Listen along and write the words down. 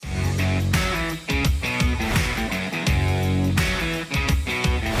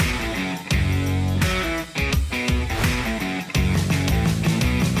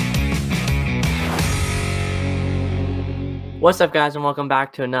What's up, guys, and welcome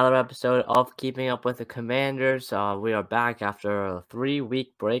back to another episode of Keeping Up with the Commanders. We are back after a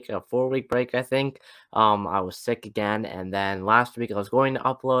 3-week break, a 4-week break, I think. I was sick again, and then last week I was going to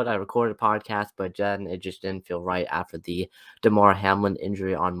upload. I recorded a podcast, but then it just didn't feel right after the Damar Hamlin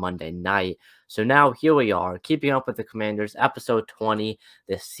injury on Monday night. So now here we are, Keeping Up with the Commanders, episode 20,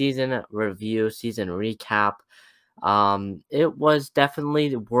 the season review, season recap. It was definitely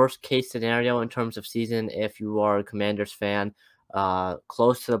the worst case scenario in terms of season if you are a Commanders fan.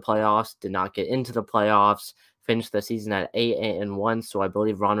 Close to the playoffs, did not get into the playoffs, finished the season at 8-1. So I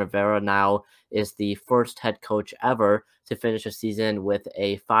believe Ron Rivera now is the first head coach ever to finish a season with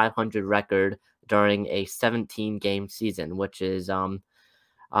a 500 record during a 17-game season, which is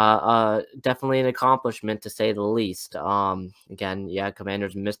definitely an accomplishment to say the least. Again,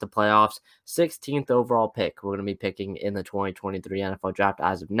 Commanders missed the playoffs. 16th overall pick. We're going to be picking in the 2023 NFL draft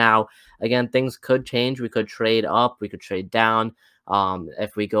as of now. Again, things could change. We could trade up. We could trade down.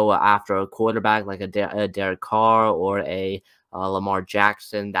 If we go after a quarterback like a Derek Carr or a Lamar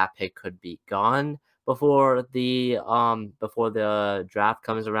Jackson, that pick could be gone before the draft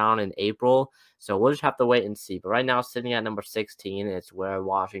comes around in April. So we'll just have to wait and see. But right now, sitting at number 16, it's where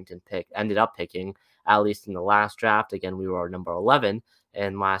Washington ended up picking, at least in the last draft. Again, we were number 11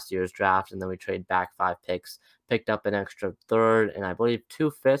 in last year's draft, and then we traded back 5 picks, picked up an extra third, and I believe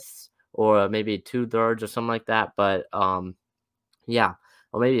 2 fifths or maybe 2 thirds or something like that. But or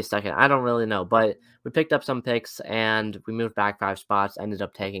maybe a second. I don't really know. But we picked up some picks, and we moved back 5 spots, ended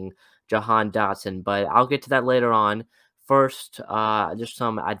up taking Jahan Dotson. But I'll get to that later on. First, just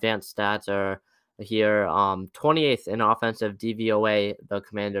some advanced stats are here. 28th in offensive DVOA, the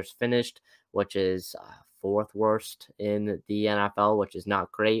Commanders finished, which is 4th worst in the NFL, which is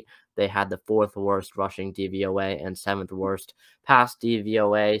not great. They had the 4th worst rushing DVOA and 7th worst pass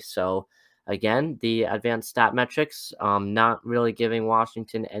DVOA. So again, the advanced stat metrics, not really giving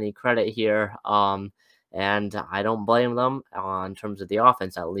Washington any credit here. And I don't blame them in terms of the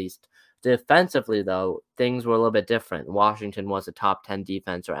offense, at least. Defensively, though, things were a little bit different. Washington was a top 10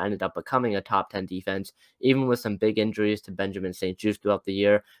 defense, or ended up becoming a top 10 defense, even with some big injuries to Benjamin St-Juste throughout the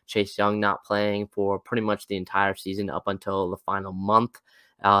year. Chase Young not playing for pretty much the entire season up until the final month.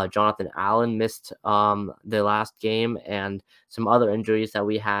 Jonathan Allen missed the last game, and some other injuries that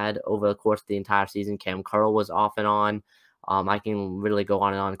we had over the course of the entire season. Cam Curl was off and on. I can really go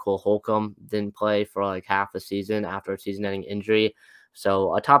on and on. Cole Holcomb didn't play for like half the season after a season-ending injury.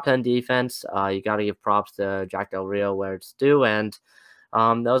 So a top 10 defense, you got to give props to Jack Del Rio where it's due, and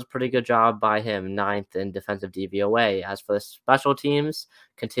that was a pretty good job by him, 9th in defensive DVOA. As for the special teams,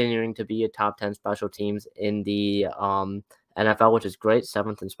 continuing to be a top 10 special teams in the NFL, which is great,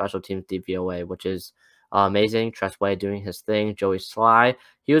 7th in special teams DVOA, which is amazing. Tressway doing his thing. Joey Sly,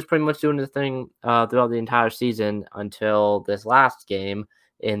 he was pretty much doing his thing throughout the entire season until this last game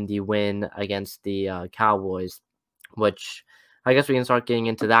in the win against the Cowboys, which I guess we can start getting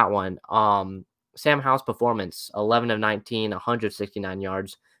into that one. Sam Howell's performance, 11 of 19, 169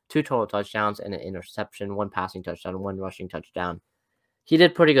 yards, 2 total touchdowns, and an interception, 1 passing touchdown, 1 rushing touchdown. He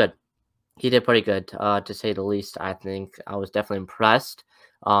did pretty good. To say the least. I think I was definitely impressed.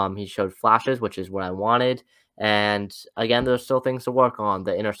 He showed flashes, which is what I wanted. And again, there's still things to work on.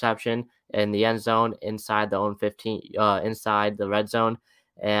 The interception in the end zone, inside the own 15, inside the red zone,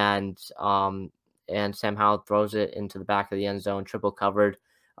 and Sam Howell throws it into the back of the end zone, triple covered.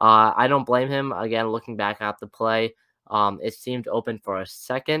 I don't blame him. Again, looking back at the play, it seemed open for a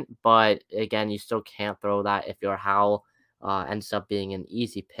second, but again, you still can't throw that if you're Howell. Ends up being an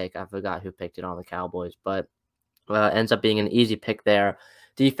easy pick. I forgot who picked it on the Cowboys, but ends up being an easy pick there.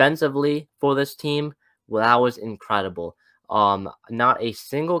 Defensively for this team, well, that was incredible. Not a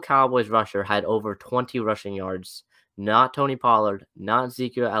single Cowboys rusher had over 20 rushing yards. Not Tony Pollard, not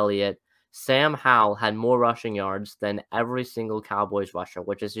Ezekiel Elliott. Sam Howell had more rushing yards than every single Cowboys rusher,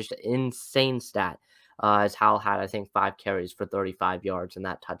 which is just an insane stat. As Howell had, I think, 5 carries for 35 yards and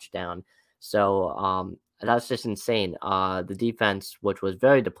that touchdown. So that's just insane. The defense, which was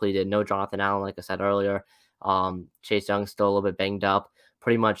very depleted, no Jonathan Allen, like I said earlier. Chase Young still a little bit banged up.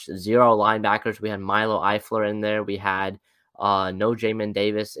 Pretty much 0 linebackers. We had Milo Eifler in there. We had no Jamin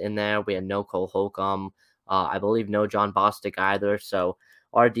Davis in there. We had no Cole Holcomb. I believe no John Bostic either. So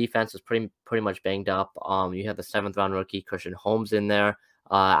our defense is pretty much banged up. You have the 7th round rookie Christian Holmes in there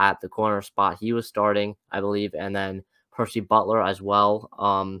at the corner spot. He was starting, I believe, and then Percy Butler as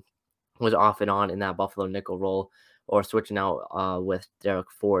well. Was off and on in that Buffalo nickel role, or switching out with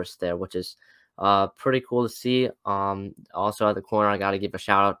Derek Forrest there, which is pretty cool to see. Also at the corner, I got to give a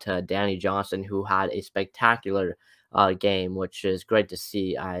shout out to Danny Johnson, who had a spectacular game, which is great to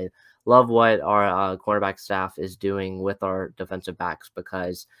see. I love what our cornerback staff is doing with our defensive backs,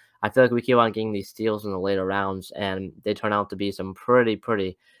 because I feel like we keep on getting these steals in the later rounds, and they turn out to be some pretty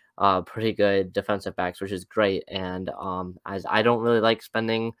good defensive backs, which is great. And as I don't really like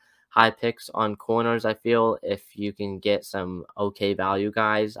spending high picks on corners, I feel if you can get some okay value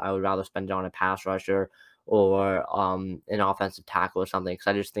guys, I would rather spend it on a pass rusher or an offensive tackle or something, because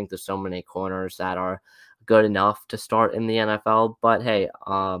I just think there's so many corners that are good enough to start in the NFL. But hey,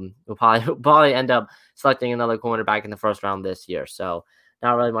 we'll probably we'll probably end up selecting another cornerback in the first round this year, so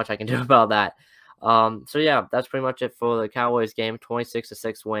not really much I can do about that. So yeah, that's pretty much it for the Cowboys game.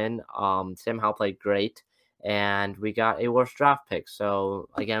 26-6 win. Sam Howell played great, and we got a worse draft pick. So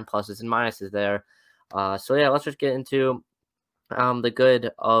again, pluses and minuses there. So yeah, let's just get into the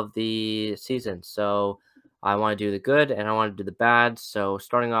good of the season. So I want to do the good and I want to do the bad. So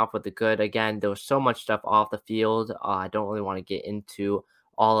starting off with the good, again, there was so much stuff off the field. I don't really want to get into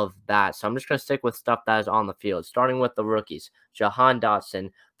all of that. So I'm just going to stick with stuff that is on the field, starting with the rookies. Jahan Dotson,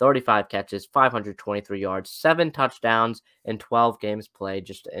 35 catches, 523 yards, 7 touchdowns in 12 games played.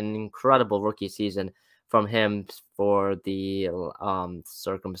 Just an incredible rookie season from him for the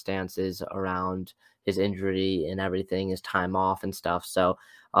circumstances around his injury and everything, his time off and stuff. So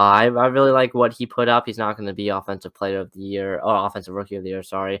I really like what he put up. He's not going to be offensive player of the year or offensive rookie of the year,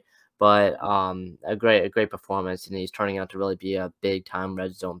 sorry, but a great performance, and he's turning out to really be a big time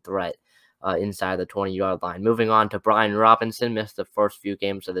red zone threat inside the 20-yard line. Moving on to Brian Robinson, missed the first few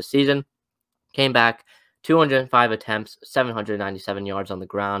games of the season, came back. 205 attempts, 797 yards on the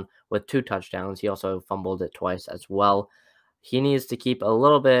ground with 2 touchdowns. He also fumbled it twice as well. He needs to keep a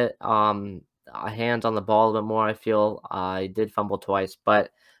little bit hands on the ball a bit more, I feel. He did fumble twice,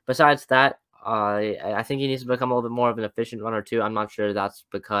 but besides that, I think he needs to become a little bit more of an efficient runner too. I'm not sure that's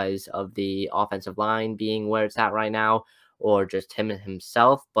because of the offensive line being where it's at right now or just him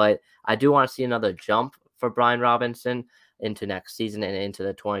himself, but I do want to see another jump for Brian Robinson into next season and into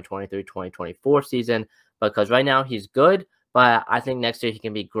the 2023-2024 season, because right now he's good, but I think next year he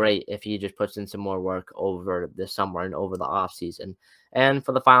can be great if he just puts in some more work over the summer and over the offseason. And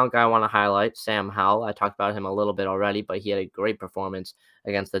for the final guy I want to highlight, Sam Howell. I talked about him a little bit already, but he had a great performance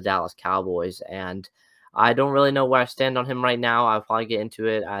against the Dallas Cowboys. And I don't really know where I stand on him right now. I'll probably get into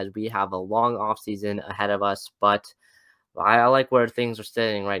it as we have a long offseason ahead of us, but I like where things are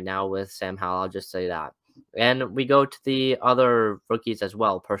standing right now with Sam Howell. I'll just say that. And we go to the other rookies as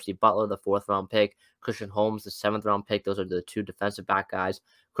well. Percy Butler, the 4th-round pick. Christian Holmes, the 7th-round pick. Those are the 2 defensive back guys.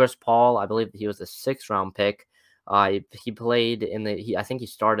 Chris Paul, I believe he was the 6th-round pick. He played in the. I think he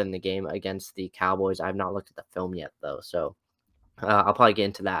started in the game against the Cowboys. I have not looked at the film yet, though, so I'll probably get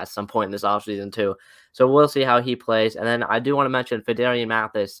into that at some point in this offseason too. So we'll see how he plays. And then I do want to mention Fedarian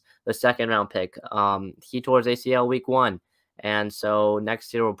Mathis, the 2nd-round pick. He tore his ACL week 1. And so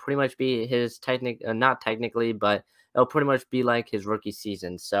next year will pretty much be his not technically, but it'll pretty much be like his rookie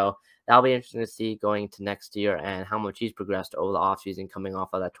season. So that'll be interesting to see going to next year and how much he's progressed over the offseason coming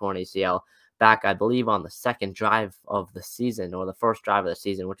off of that torn ACL back, I believe, on the 2nd drive of the season or the 1st drive of the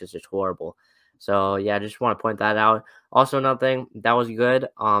season, which is just horrible. So yeah, I just want to point that out. Also, another thing that was good,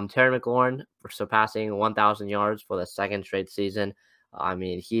 Terry McLaurin for surpassing 1,000 yards for the 2nd straight season. I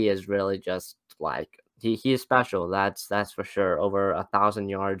mean, he is really just like he is special. That's for sure. Over 1,000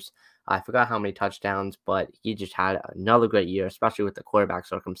 yards. I forgot how many touchdowns, but he just had another great year, especially with the quarterback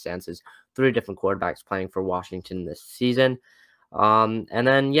circumstances. 3 different quarterbacks playing for Washington this season. And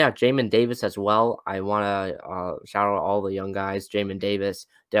then, yeah, Jamin Davis as well. I want to shout out all the young guys, Jamin Davis,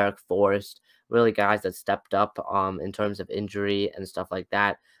 Derek Forrest, really guys that stepped up in terms of injury and stuff like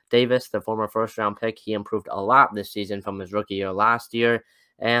that. Davis, the former 1st-round pick, he improved a lot this season from his rookie year last year,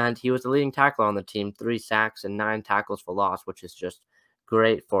 and he was the leading tackler on the team, 3 sacks and 9 tackles for loss, which is just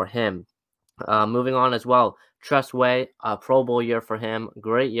great for him. Moving on as well, Tress Way, a Pro Bowl year for him,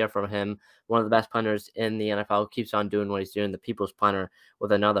 great year for him. One of the best punters in the NFL, keeps on doing what he's doing, the people's punter,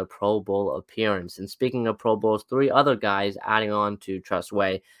 with another Pro Bowl appearance. And speaking of Pro Bowls, 3 other guys adding on to Tress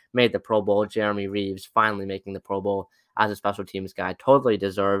Way made the Pro Bowl. Jeremy Reeves finally making the Pro Bowl as a special teams guy, totally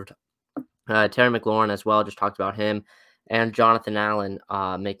deserved. Terry McLaurin as well, just talked about him. And Jonathan Allen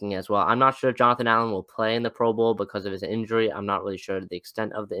making it as well. I'm not sure Jonathan Allen will play in the Pro Bowl because of his injury. I'm not really sure the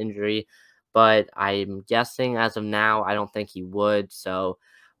extent of the injury, but I'm guessing as of now, I don't think he would. So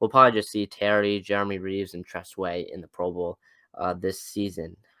we'll probably just see Terry, Jeremy Reeves, and Tress Way in the Pro Bowl this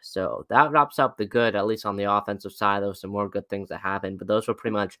season. So that wraps up the good, at least on the offensive side. There were some more good things that happened, but those were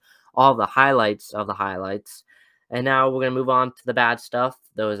pretty much all the highlights of the highlights. And now we're going to move on to the bad stuff.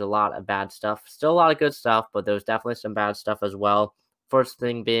 There was a lot of bad stuff. Still a lot of good stuff, but there was definitely some bad stuff as well. First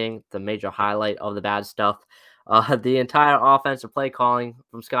thing being the major highlight of the bad stuff. The entire offensive play calling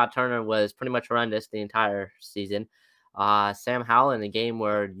from Scott Turner was pretty much horrendous the entire season. Sam Howell, in a game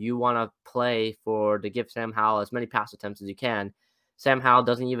where you want to play to give Sam Howell as many pass attempts as you can, Sam Howell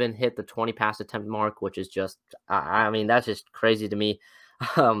doesn't even hit the 20 pass attempt mark, which is just, I mean, that's just crazy to me.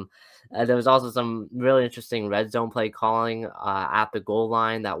 Um, there was also some really interesting red zone play calling at the goal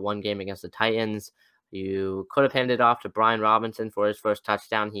line that one game against the Titans. You could have handed it off to Brian Robinson for his first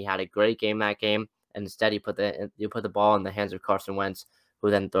touchdown. He had a great game that game, and instead you put the ball in the hands of Carson Wentz, who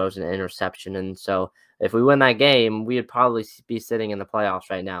then throws an interception. And so if we win that game, we would probably be sitting in the playoffs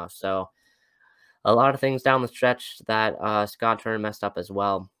right now. So a lot of things down the stretch that Scott Turner messed up as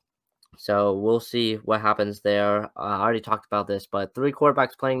well. So we'll see what happens there. I already talked about this, but 3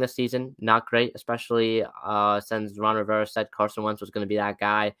 quarterbacks playing this season, not great, especially since Ron Rivera said Carson Wentz was going to be that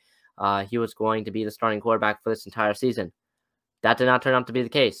guy. He was going to be the starting quarterback for this entire season. That did not turn out to be the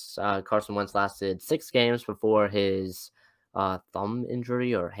case. Carson Wentz lasted 6 games before his thumb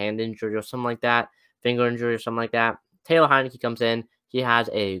injury or hand injury or something like that, finger injury or something like that. Taylor Heineke comes in. He has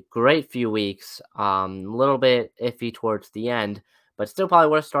a great few weeks, a little bit iffy towards the end, but still probably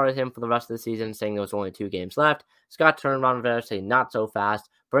would have started him for the rest of the season, saying there was only 2 games left. Scott turned around and say, not so fast.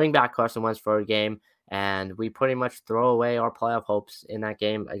 Bring back Carson Wentz for a game, and we pretty much throw away our playoff hopes in that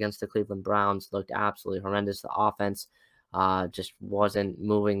game against the Cleveland Browns. Looked absolutely horrendous. The offense just wasn't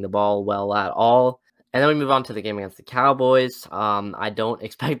moving the ball well at all. And then we move on to the game against the Cowboys. I don't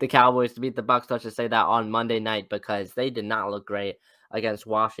expect the Cowboys to beat the Bucs. Let's just say that on Monday night, because they did not look great against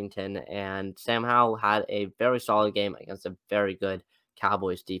Washington. And Sam Howell had a very solid game against a very good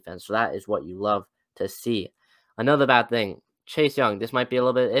Cowboys defense. So that is what you love to see. Another bad thing, Chase Young. This might be a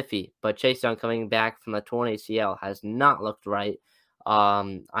little bit iffy, but Chase Young coming back from the torn ACL has not looked right.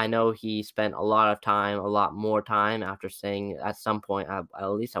 I know he spent a lot more time after saying at some point, at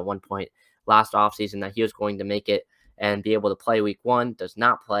least at one point last offseason, that he was going to make it and be able to play week 1. Does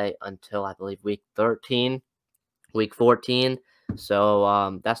not play until I believe week 13, week 14.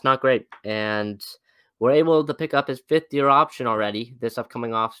 So that's not great. And we're able to pick up his 5th-year option already this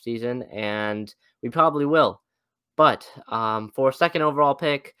upcoming offseason, and we probably will. But for a 2nd overall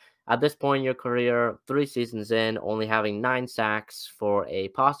pick, at this point in your career, 3 seasons in, only having 9 sacks for a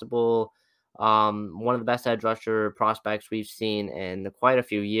possible one of the best edge rusher prospects we've seen in quite a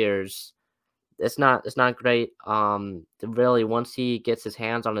few years, it's not great. Really, once he gets his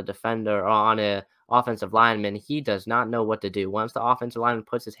hands on a defender or on a offensive lineman, he does not know what to do. Once the offensive lineman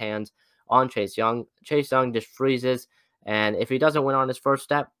puts his hands on Chase Young just freezes, and if he doesn't win on his first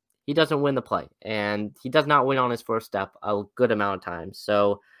step, he doesn't win the play, and he does not win on his first step a good amount of times.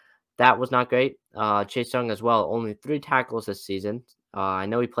 So that was not great. Chase Young as well, only 3 tackles this season. I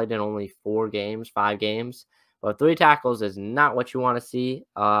know he played in only 5 games, but 3 tackles is not what you want to see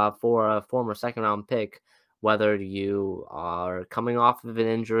for a former 2nd-round pick, whether you are coming off of an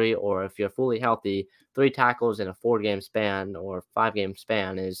injury or if you're fully healthy. 3 tackles in a 4-game span or 5-game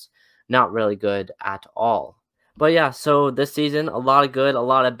span is not really good at all. But yeah, so this season, a lot of good, a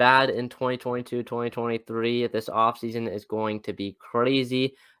lot of bad in 2022, 2023. This offseason is going to be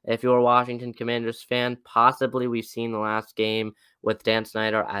crazy. If you're a Washington Commanders fan, possibly we've seen the last game with Dan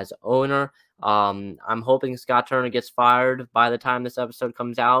Snyder as owner. I'm hoping Scott Turner gets fired by the time this episode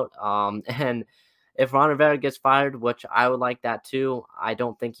comes out. And if Ron Rivera gets fired, which I would like that too, I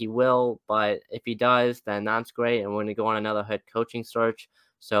don't think he will. But if he does, then that's great. And we're going to go on another head coaching search.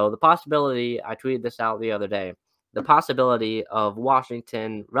 So the possibility, I tweeted this out the other day, the possibility of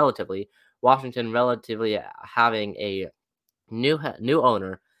Washington relatively having a new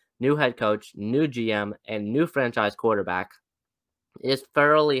owner, new head coach, new GM, and new franchise quarterback is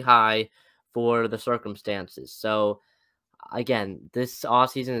fairly high for the circumstances. So again, this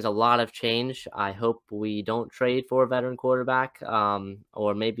offseason is a lot of change. I hope we don't trade for a veteran quarterback,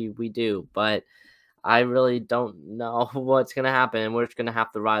 or maybe we do, but I really don't know what's going to happen, and we're just going to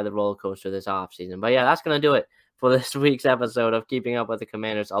have to ride the roller coaster this offseason. But yeah, that's going to do it for this week's episode of Keeping Up with the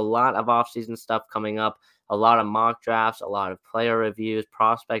Commanders. A lot of offseason stuff coming up, a lot of mock drafts, a lot of player reviews,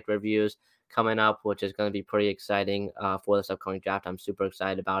 prospect reviews coming up, which is going to be pretty exciting for this upcoming draft. I'm super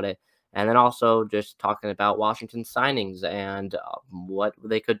excited about it. And then also just talking about Washington signings and what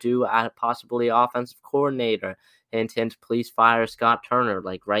they could do at possibly offensive coordinator. Hint, hint, please fire Scott Turner,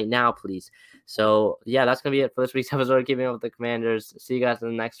 like right now, please. So, yeah, that's going to be it for this week's episode of Keeping Up with the Commanders. See you guys in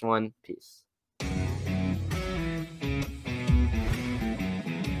the next one. Peace.